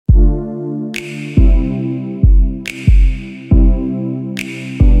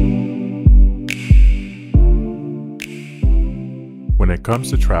it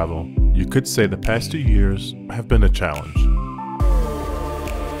comes to travel, you could say the past 2 years have been a challenge.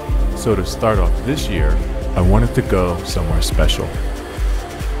 So to start off this year, I wanted to go somewhere special.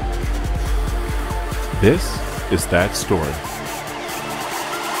 This is that story.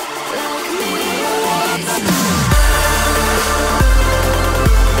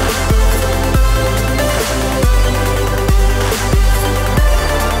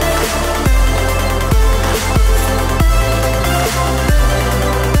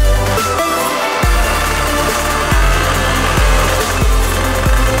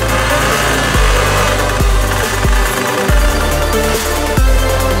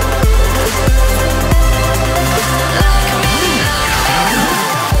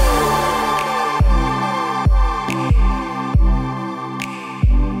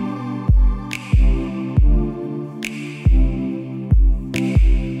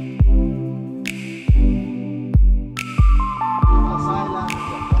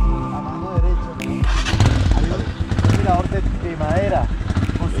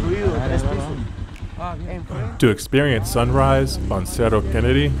 To experience sunrise on Cerro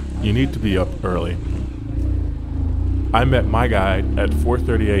Kennedy, you need to be up early. I met my guide at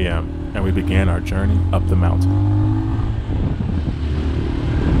 4:30 a.m. and we began our journey up the mountain.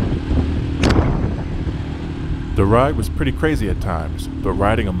 The ride was pretty crazy at times, but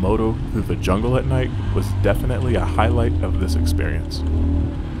riding a moto through the jungle at night was definitely a highlight of this experience.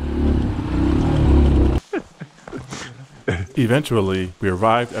 Eventually, we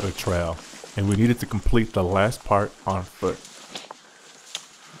arrived at a trail, and we needed to complete the last part on foot.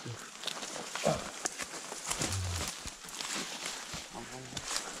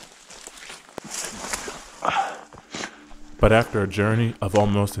 But after a journey of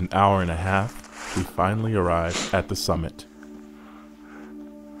almost an hour and a half, we finally arrived at the summit.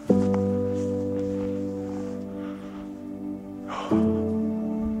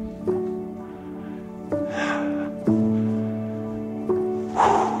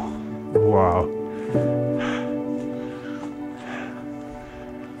 Wow.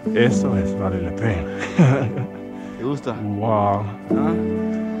 Eso es vale la pena. ¿Te gusta? Wow. ¿Ah?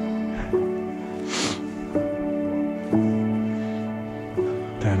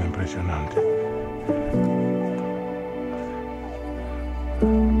 Tan impresionante.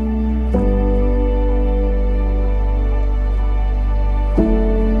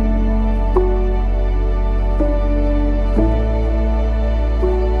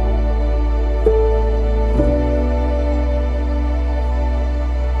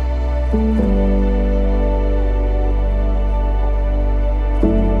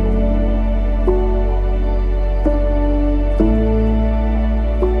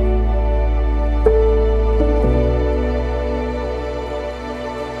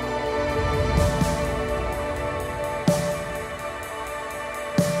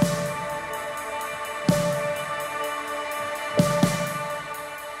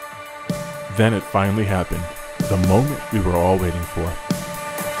 Then it finally happened, the moment we were all waiting for.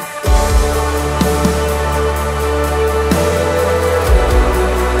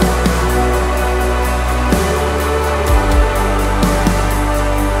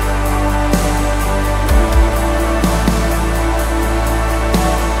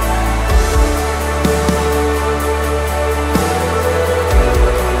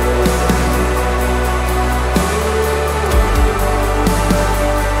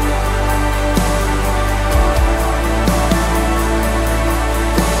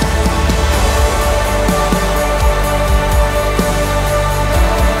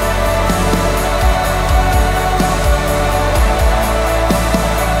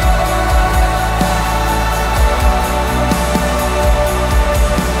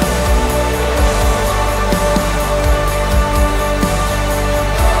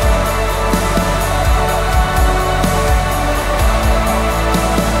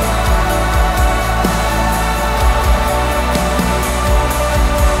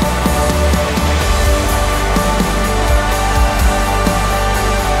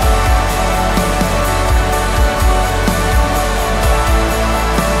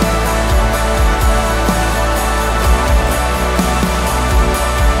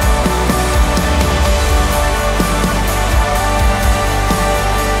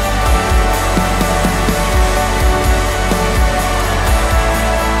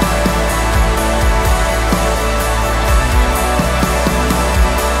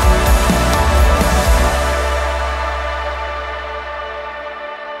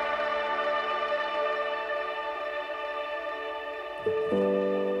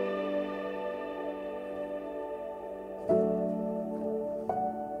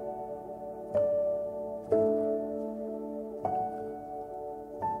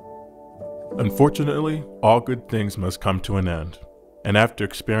 Unfortunately, all good things must come to an end, and after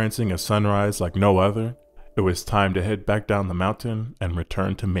experiencing a sunrise like no other, it was time to head back down the mountain and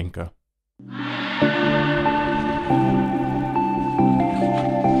return to Minca.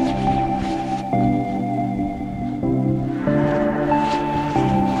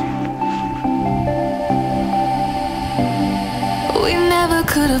 We never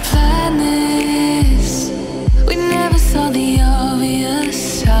could have planned this. We never saw the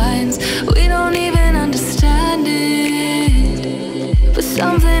obvious signs. We don't even understand it, but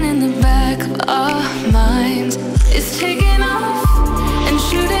something in the back of our minds is taking off and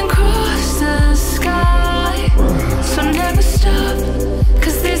shooting across the sky. So never stop,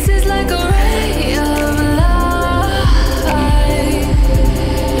 'cause this is like a ray of light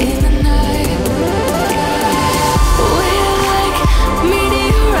in the night. We're like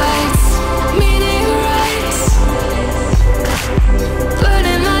meteorites, meteorites,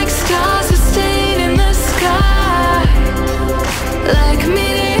 burning like stars that stayed in the sky. Like me.